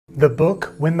The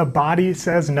book, When the Body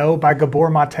Says No by Gabor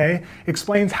Maté,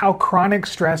 explains how chronic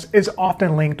stress is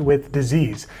often linked with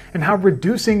disease, and how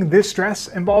reducing this stress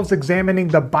involves examining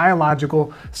the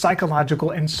biological,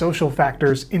 psychological, and social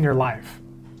factors in your life.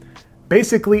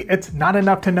 Basically, it's not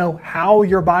enough to know how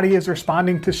your body is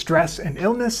responding to stress and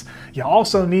illness. You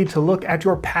also need to look at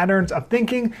your patterns of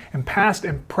thinking and past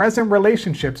and present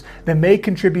relationships that may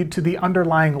contribute to the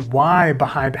underlying why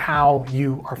behind how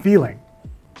you are feeling.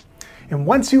 And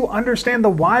once you understand the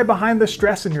why behind the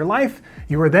stress in your life,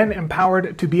 you are then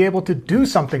empowered to be able to do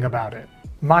something about it.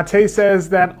 Maté says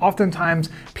that oftentimes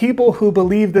people who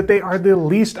believe that they are the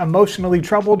least emotionally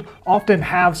troubled often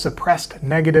have suppressed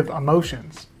negative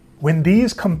emotions. When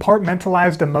these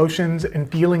compartmentalized emotions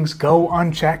and feelings go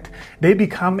unchecked, they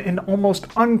become an almost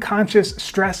unconscious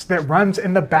stress that runs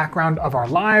in the background of our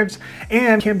lives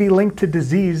and can be linked to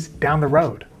disease down the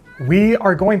road. We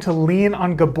are going to lean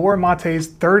on Gabor Maté's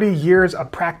 30 years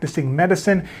of practicing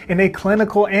medicine in a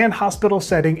clinical and hospital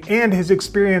setting and his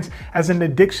experience as an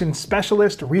addiction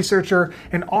specialist, researcher,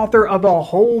 and author of a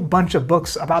whole bunch of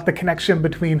books about the connection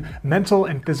between mental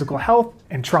and physical health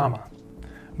and trauma.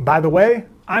 By the way,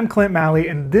 I'm Clint Malley,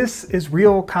 and this is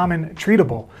Real Common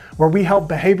Treatable, where we help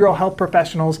behavioral health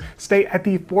professionals stay at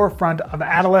the forefront of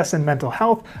adolescent mental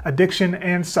health, addiction,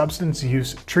 and substance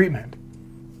use treatment.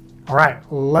 All right,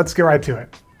 let's get right to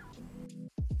it.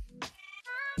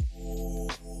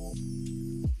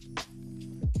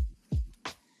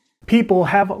 People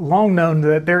have long known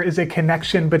that there is a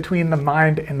connection between the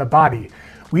mind and the body.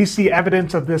 We see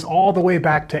evidence of this all the way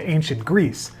back to ancient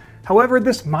Greece. However,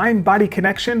 this mind-body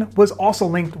connection was also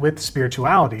linked with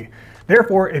spirituality.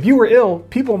 Therefore, if you were ill,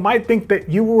 people might think that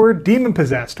you were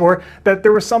demon-possessed or that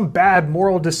there was some bad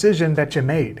moral decision that you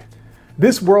made.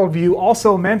 This worldview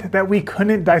also meant that we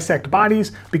couldn't dissect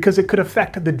bodies because it could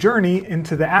affect the journey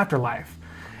into the afterlife.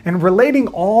 And relating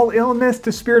all illness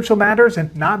to spiritual matters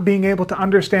and not being able to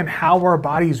understand how our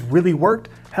bodies really worked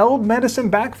held medicine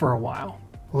back for a while.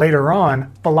 Later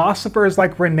on, philosophers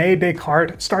like René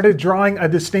Descartes started drawing a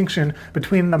distinction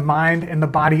between the mind and the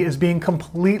body as being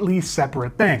completely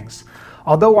separate things.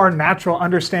 Although our natural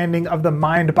understanding of the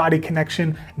mind-body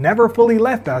connection never fully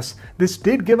left us, this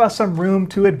did give us some room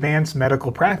to advance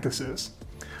medical practices.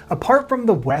 Apart from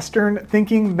the Western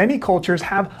thinking, many cultures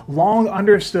have long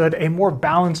understood a more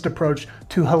balanced approach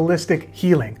to holistic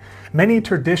healing. Many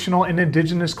traditional and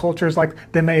indigenous cultures like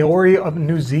the Maori of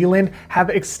New Zealand have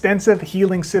extensive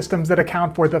healing systems that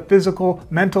account for the physical,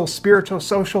 mental, spiritual,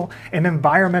 social, and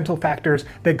environmental factors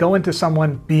that go into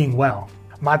someone being well.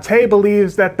 Maté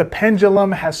believes that the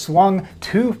pendulum has swung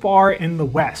too far in the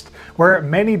West, where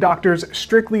many doctors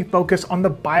strictly focus on the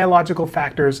biological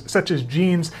factors such as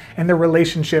genes and their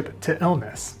relationship to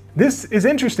illness. This is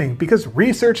interesting because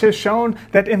research has shown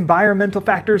that environmental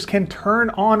factors can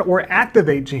turn on or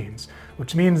activate genes,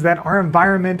 which means that our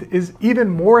environment is even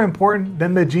more important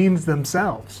than the genes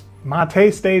themselves.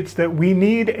 Maté states that we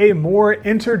need a more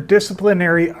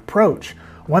interdisciplinary approach,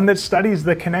 one that studies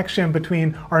the connection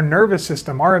between our nervous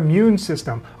system, our immune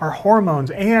system, our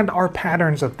hormones, and our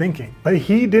patterns of thinking. But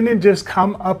he didn't just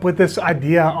come up with this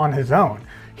idea on his own.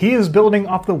 He is building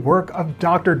off the work of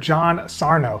Dr. John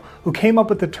Sarno, who came up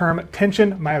with the term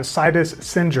tension myositis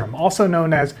syndrome, also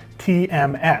known as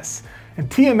TMS. And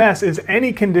TMS is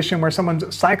any condition where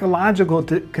someone's psychological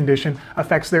condition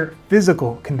affects their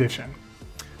physical condition.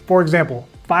 For example,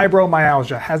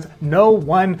 fibromyalgia has no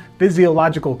one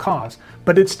physiological cause,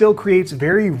 but it still creates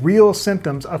very real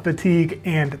symptoms of fatigue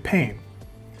and pain.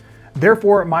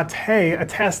 Therefore, Maté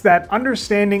attests that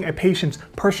understanding a patient's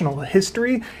personal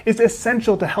history is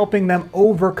essential to helping them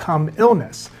overcome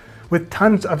illness. With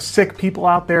tons of sick people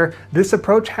out there, this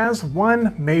approach has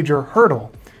one major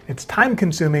hurdle. It's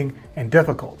time-consuming and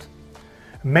difficult.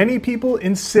 Many people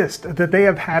insist that they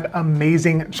have had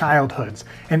amazing childhoods,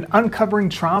 and uncovering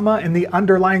trauma and the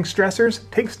underlying stressors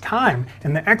takes time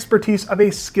and the expertise of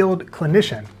a skilled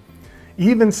clinician.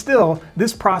 Even still,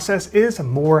 this process is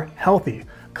more healthy.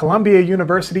 Columbia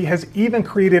University has even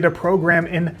created a program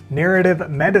in narrative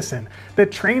medicine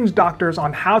that trains doctors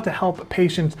on how to help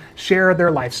patients share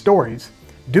their life stories.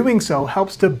 Doing so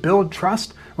helps to build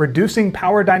trust, reducing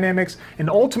power dynamics, and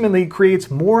ultimately creates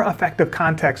more effective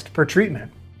context for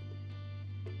treatment.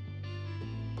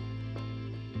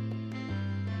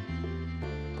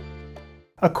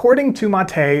 According to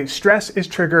Maté, stress is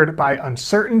triggered by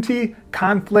uncertainty,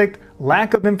 conflict,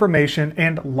 lack of information,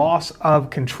 and loss of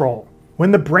control.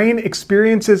 When the brain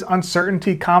experiences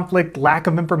uncertainty, conflict, lack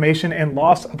of information, and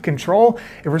loss of control,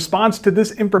 it responds to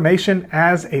this information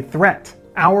as a threat.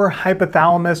 Our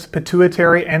hypothalamus,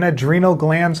 pituitary, and adrenal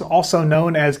glands, also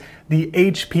known as the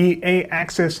HPA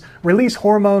axis, release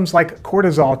hormones like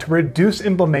cortisol to reduce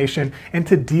inflammation and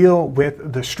to deal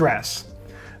with the stress.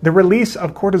 The release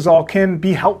of cortisol can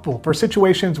be helpful for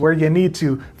situations where you need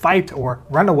to fight or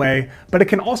run away, but it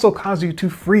can also cause you to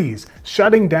freeze,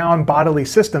 shutting down bodily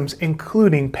systems,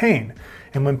 including pain.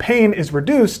 And when pain is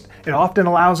reduced, it often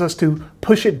allows us to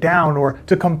push it down or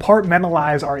to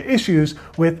compartmentalize our issues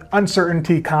with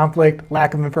uncertainty, conflict,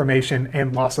 lack of information,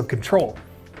 and loss of control.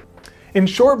 In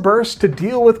short bursts to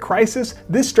deal with crisis,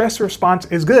 this stress response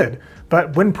is good.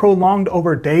 But when prolonged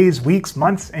over days, weeks,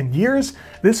 months, and years,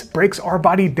 this breaks our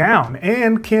body down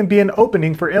and can be an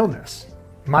opening for illness.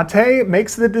 Maté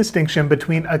makes the distinction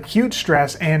between acute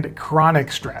stress and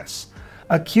chronic stress.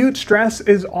 Acute stress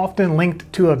is often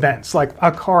linked to events like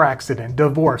a car accident,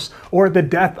 divorce, or the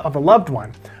death of a loved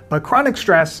one. But chronic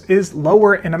stress is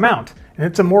lower in amount, and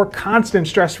it's a more constant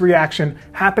stress reaction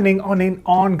happening on an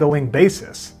ongoing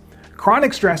basis.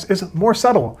 Chronic stress is more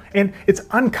subtle and it's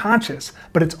unconscious,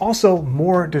 but it's also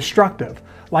more destructive.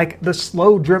 Like the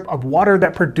slow drip of water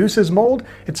that produces mold,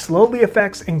 it slowly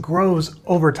affects and grows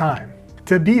over time.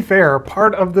 To be fair,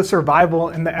 part of the survival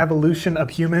and the evolution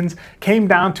of humans came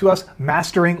down to us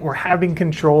mastering or having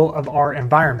control of our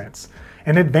environments.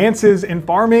 And advances in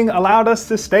farming allowed us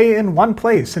to stay in one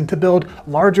place and to build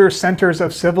larger centers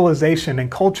of civilization and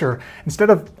culture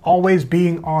instead of always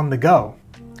being on the go.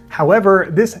 However,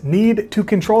 this need to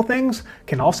control things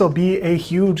can also be a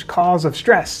huge cause of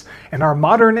stress, and our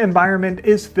modern environment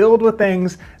is filled with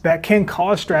things that can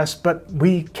cause stress but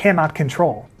we cannot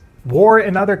control. War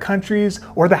in other countries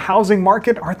or the housing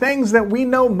market are things that we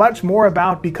know much more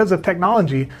about because of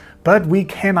technology, but we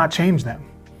cannot change them.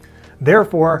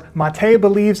 Therefore, Maté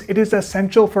believes it is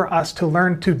essential for us to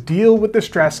learn to deal with the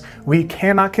stress we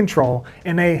cannot control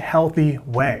in a healthy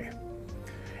way.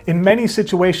 In many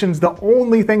situations, the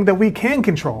only thing that we can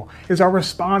control is our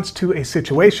response to a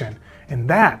situation, and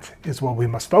that is what we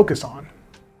must focus on.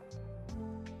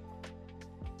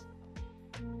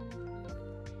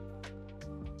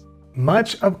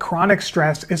 Much of chronic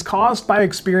stress is caused by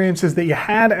experiences that you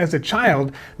had as a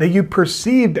child that you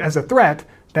perceived as a threat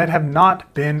that have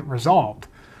not been resolved.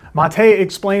 Maté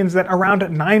explains that around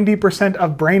 90%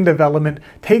 of brain development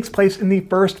takes place in the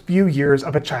first few years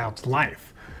of a child's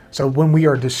life. So when we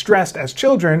are distressed as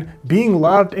children, being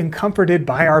loved and comforted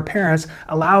by our parents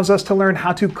allows us to learn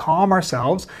how to calm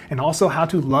ourselves and also how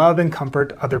to love and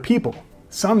comfort other people.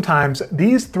 Sometimes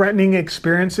these threatening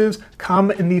experiences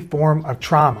come in the form of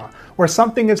trauma, where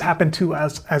something has happened to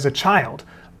us as a child,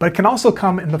 but it can also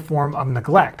come in the form of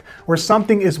neglect, where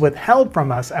something is withheld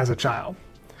from us as a child.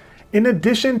 In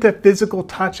addition to physical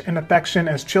touch and affection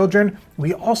as children,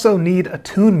 we also need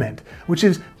attunement, which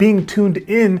is being tuned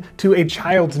in to a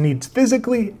child's needs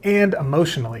physically and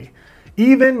emotionally.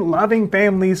 Even loving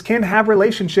families can have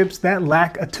relationships that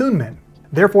lack attunement.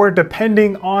 Therefore,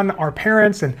 depending on our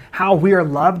parents and how we are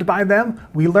loved by them,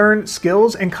 we learn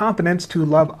skills and confidence to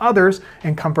love others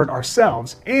and comfort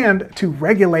ourselves, and to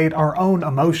regulate our own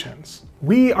emotions.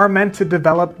 We are meant to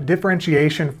develop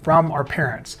differentiation from our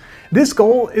parents. This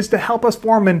goal is to help us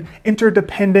form an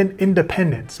interdependent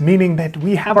independence, meaning that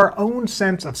we have our own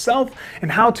sense of self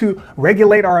and how to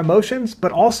regulate our emotions,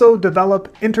 but also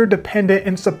develop interdependent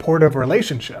and supportive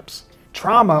relationships.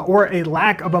 Trauma or a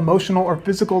lack of emotional or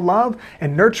physical love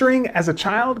and nurturing as a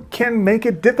child can make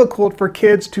it difficult for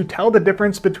kids to tell the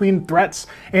difference between threats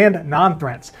and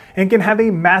non-threats, and can have a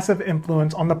massive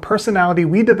influence on the personality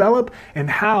we develop and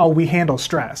how we handle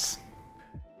stress.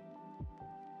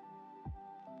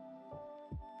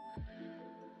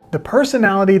 The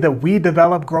personality that we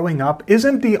develop growing up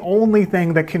isn't the only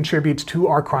thing that contributes to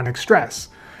our chronic stress.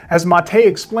 As Maté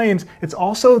explains, it's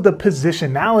also the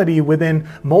positionality within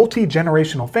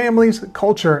multi-generational families,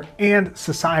 culture, and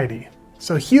society.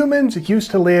 So humans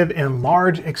used to live in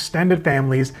large extended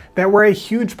families that were a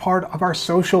huge part of our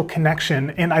social connection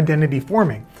and identity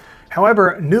forming.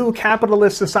 However, new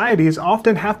capitalist societies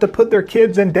often have to put their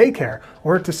kids in daycare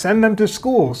or to send them to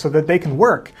school so that they can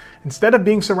work, instead of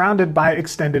being surrounded by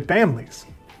extended families.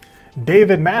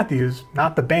 David Matthews,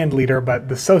 not the band leader, but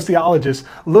the sociologist,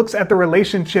 looks at the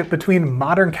relationship between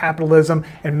modern capitalism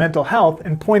and mental health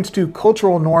and points to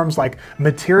cultural norms like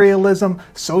materialism,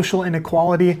 social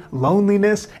inequality,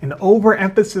 loneliness, an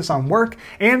overemphasis on work,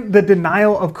 and the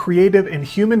denial of creative and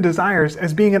human desires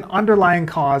as being an underlying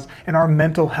cause in our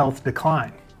mental health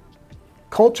decline.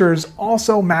 Cultures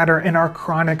also matter in our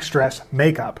chronic stress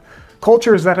makeup.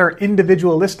 Cultures that are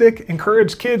individualistic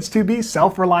encourage kids to be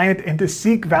self-reliant and to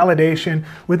seek validation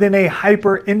within a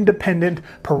hyper-independent,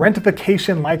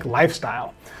 parentification-like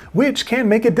lifestyle. which can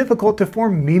make it difficult to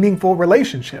form meaningful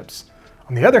relationships.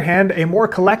 On the other hand, a more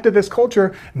collectivist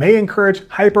culture may encourage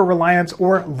hyper-reliance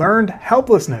or learned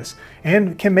helplessness,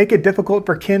 and can make it difficult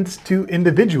for kids to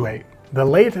individuate. The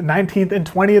late 19th and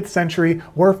 20th century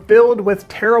were filled with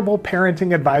terrible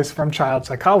parenting advice from child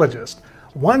psychologists.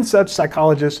 One such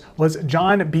psychologist was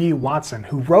John B. Watson,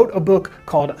 who wrote a book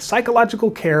called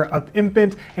Psychological Care of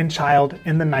Infant and Child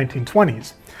in the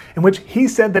 1920s, in which he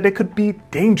said that it could be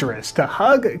dangerous to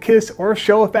hug, kiss, or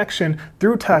show affection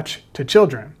through touch to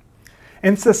children.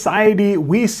 In society,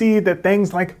 we see that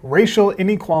things like racial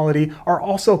inequality are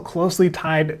also closely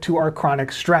tied to our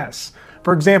chronic stress.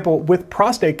 For example, with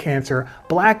prostate cancer,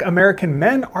 Black American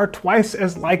men are twice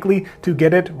as likely to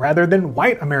get it rather than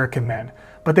white American men,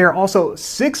 but they are also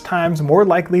 6 times more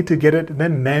likely to get it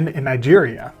than men in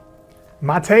Nigeria.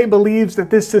 Maté believes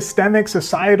that this systemic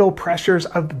societal pressures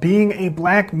of being a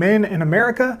Black man in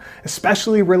America,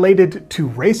 especially related to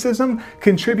racism,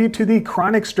 contribute to the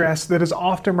chronic stress that is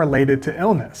often related to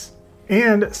illness.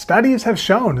 And studies have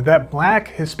shown that Black,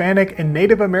 Hispanic, and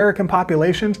Native American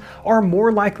populations are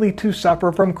more likely to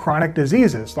suffer from chronic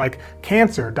diseases like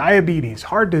cancer, diabetes,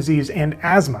 heart disease, and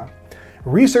asthma.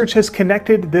 Research has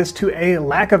connected this to a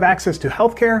lack of access to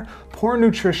healthcare, poor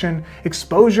nutrition,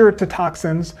 exposure to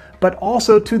toxins, but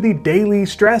also to the daily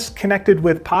stress connected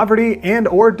with poverty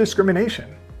and/or discrimination.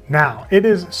 Now, it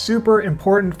is super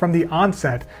important from the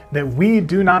onset that we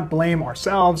do not blame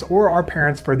ourselves or our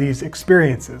parents for these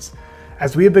experiences.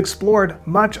 As we have explored,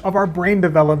 much of our brain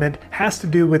development has to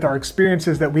do with our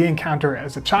experiences that we encounter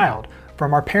as a child,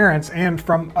 from our parents and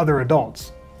from other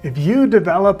adults. If you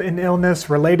develop an illness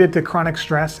related to chronic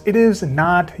stress, it is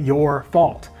not your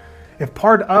fault. If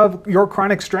part of your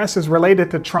chronic stress is related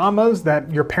to traumas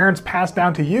that your parents passed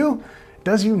down to you, it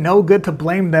does you no good to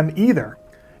blame them either.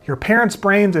 Your parents'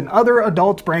 brains and other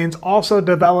adults' brains also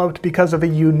developed because of a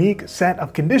unique set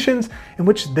of conditions in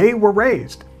which they were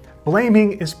raised.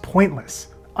 Blaming is pointless.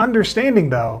 Understanding,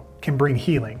 though, can bring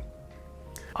healing.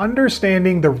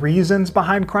 Understanding the reasons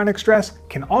behind chronic stress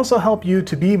can also help you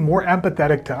to be more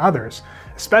empathetic to others,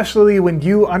 especially when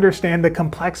you understand the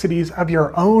complexities of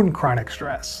your own chronic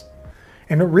stress.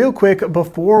 And real quick,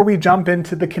 before we jump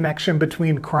into the connection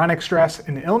between chronic stress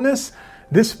and illness,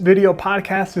 this video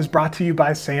podcast is brought to you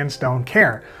by Sandstone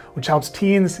Care, which helps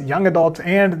teens, young adults,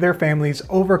 and their families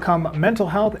overcome mental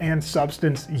health and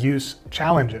substance use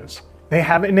challenges. They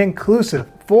have an inclusive,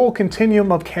 full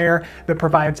continuum of care that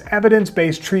provides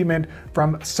evidence-based treatment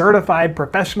from certified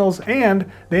professionals, and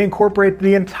they incorporate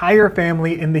the entire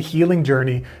family in the healing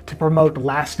journey to promote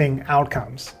lasting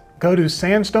outcomes. Go to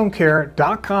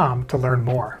sandstonecare.com to learn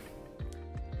more.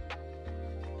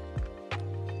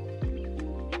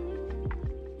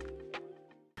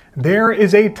 There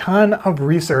is a ton of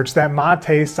research that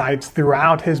Maté cites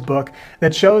throughout his book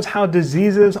that shows how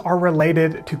diseases are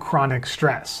related to chronic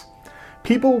stress.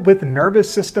 People with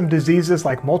nervous system diseases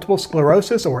like multiple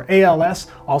sclerosis or ALS,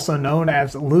 also known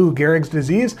as Lou Gehrig's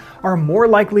disease, are more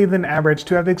likely than average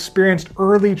to have experienced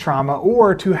early trauma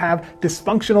or to have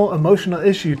dysfunctional emotional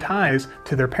issue ties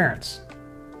to their parents.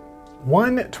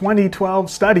 One 2012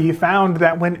 study found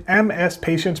that when MS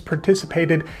patients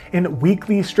participated in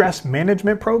weekly stress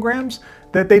management programs,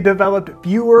 that they developed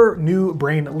fewer new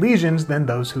brain lesions than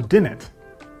those who didn't.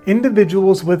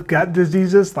 Individuals with gut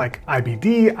diseases like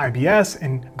IBD, IBS,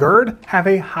 and GERD have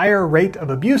a higher rate of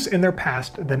abuse in their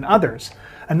past than others.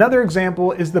 Another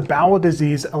example is the bowel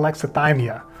disease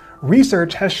alexithymia.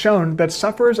 Research has shown that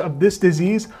sufferers of this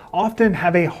disease often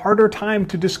have a harder time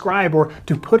to describe or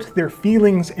to put their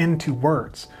feelings into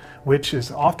words, which is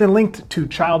often linked to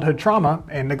childhood trauma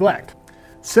and neglect.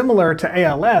 Similar to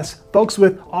ALS, folks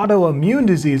with autoimmune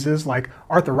diseases like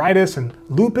arthritis and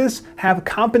lupus have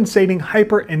compensating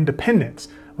hyperindependence,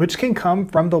 which can come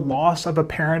from the loss of a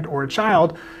parent or a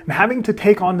child and having to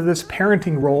take on this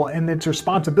parenting role and its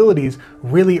responsibilities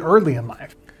really early in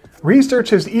life. Research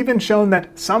has even shown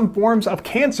that some forms of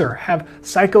cancer have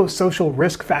psychosocial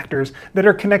risk factors that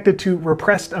are connected to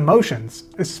repressed emotions,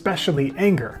 especially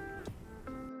anger.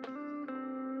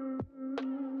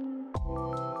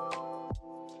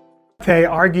 Maté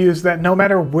argues that no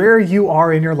matter where you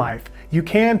are in your life, you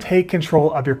can take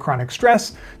control of your chronic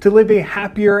stress to live a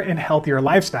happier and healthier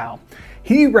lifestyle.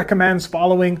 He recommends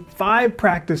following 5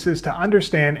 practices to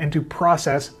understand and to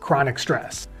process chronic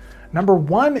stress. Number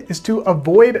 1 is to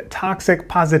avoid toxic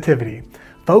positivity.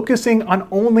 Focusing on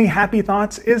only happy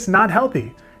thoughts is not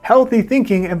healthy. Healthy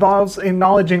thinking involves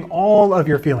acknowledging all of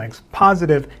your feelings,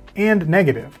 positive and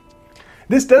negative.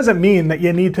 This doesn't mean that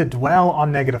you need to dwell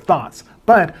on negative thoughts,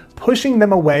 but pushing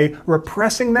them away,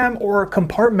 repressing them, or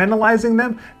compartmentalizing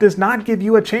them does not give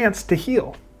you a chance to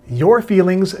heal. Your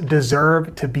feelings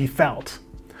deserve to be felt.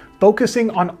 Focusing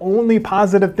on only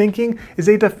positive thinking is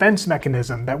a defense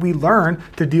mechanism that we learn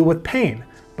to deal with pain,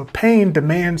 but pain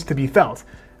demands to be felt.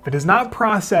 If it is not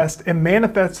processed, it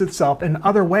manifests itself in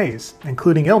other ways,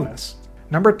 including illness.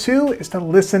 Number 2 is to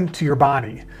listen to your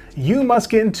body. You must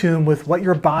get in tune with what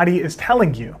your body is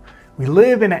telling you. We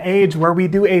live in an age where we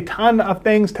do a ton of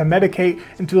things to medicate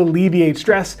and to alleviate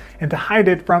stress and to hide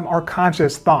it from our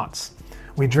conscious thoughts.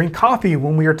 We drink coffee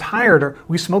when we are tired, or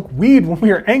we smoke weed when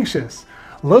we are anxious.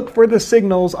 Look for the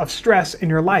signals of stress in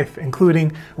your life,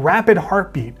 including rapid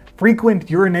heartbeat, frequent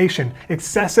urination,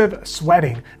 excessive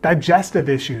sweating, digestive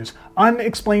issues,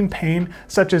 unexplained pain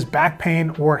such as back pain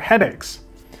or headaches.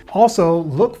 Also,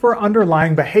 look for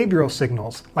underlying behavioral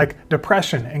signals like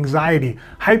depression, anxiety,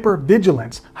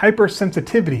 hypervigilance,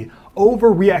 hypersensitivity,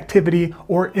 overreactivity,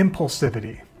 or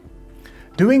impulsivity.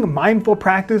 Doing mindful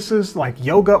practices like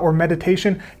yoga or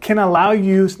meditation can allow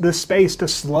you the space to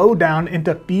slow down and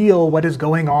to feel what is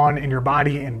going on in your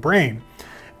body and brain.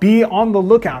 Be on the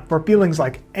lookout for feelings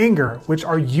like anger, which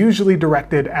are usually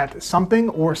directed at something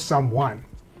or someone.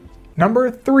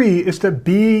 Number 3 is to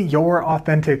be your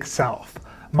authentic self.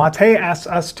 Maté asks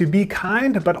us to be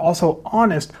kind but also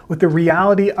honest with the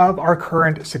reality of our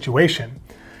current situation.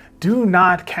 Do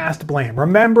not cast blame.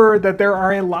 Remember that there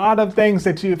are a lot of things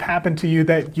that have happened to you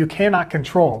that you cannot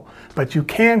control, but you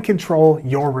can control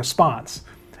your response.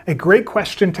 A great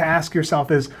question to ask yourself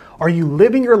is, are you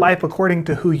living your life according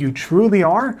to who you truly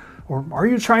are, or are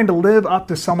you trying to live up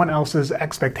to someone else's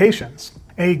expectations?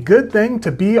 A good thing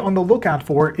to be on the lookout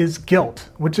for is guilt,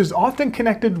 which is often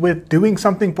connected with doing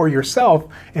something for yourself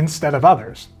instead of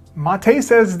others. Maté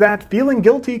says that feeling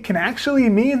guilty can actually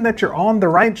mean that you're on the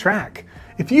right track.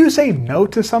 If you say no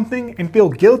to something and feel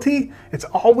guilty, it's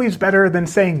always better than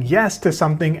saying yes to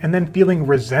something and then feeling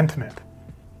resentment.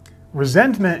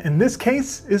 Resentment in this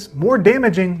case is more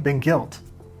damaging than guilt.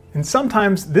 And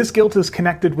sometimes this guilt is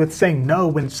connected with saying no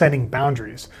when setting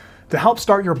boundaries. To help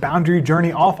start your boundary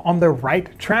journey off on the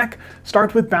right track,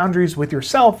 start with boundaries with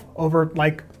yourself over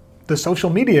like the social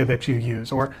media that you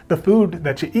use or the food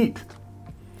that you eat.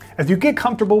 As you get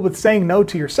comfortable with saying no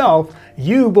to yourself,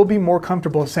 you will be more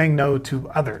comfortable saying no to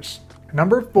others.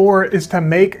 Number 4 is to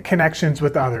make connections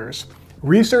with others.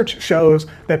 Research shows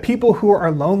that people who are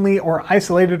lonely or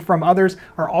isolated from others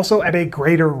are also at a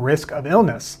greater risk of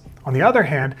illness. On the other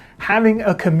hand, having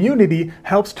a community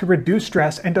helps to reduce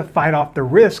stress and to fight off the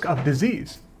risk of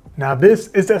disease. Now, this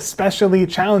is especially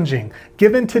challenging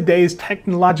given today's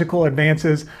technological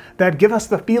advances that give us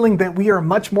the feeling that we are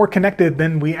much more connected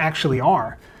than we actually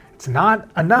are. It's not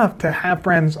enough to have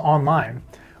friends online.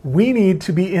 We need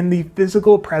to be in the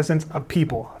physical presence of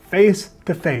people, face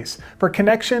to face, for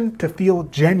connection to feel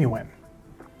genuine.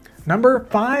 Number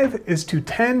 5 is to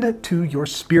tend to your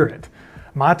spirit.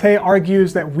 Maté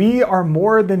argues that we are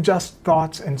more than just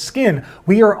thoughts and skin,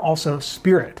 we are also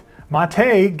spirit.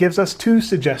 Maté gives us 2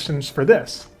 suggestions for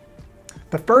this.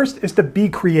 The first is to be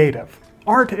creative.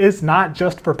 Art is not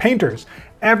just for painters.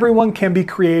 Everyone can be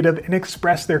creative and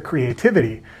express their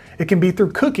creativity. It can be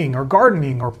through cooking or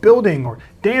gardening or building or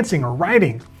dancing or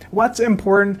writing. What's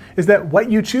important is that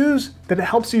what you choose, that it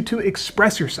helps you to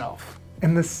express yourself.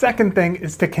 And the second thing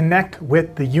is to connect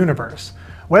with the universe.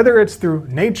 Whether it's through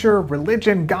nature,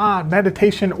 religion, God,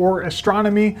 meditation, or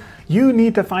astronomy, you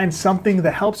need to find something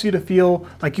that helps you to feel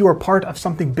like you are part of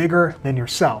something bigger than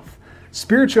yourself.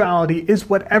 Spirituality is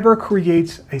whatever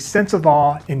creates a sense of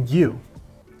awe in you.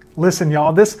 Listen,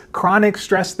 y'all, this chronic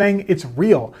stress thing, it's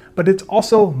real, but it's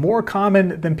also more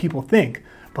common than people think.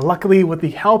 But luckily, with the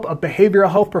help of behavioral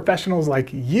health professionals like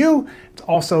you, it's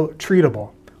also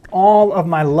treatable. All of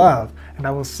my love, and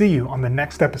I will see you on the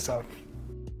next episode.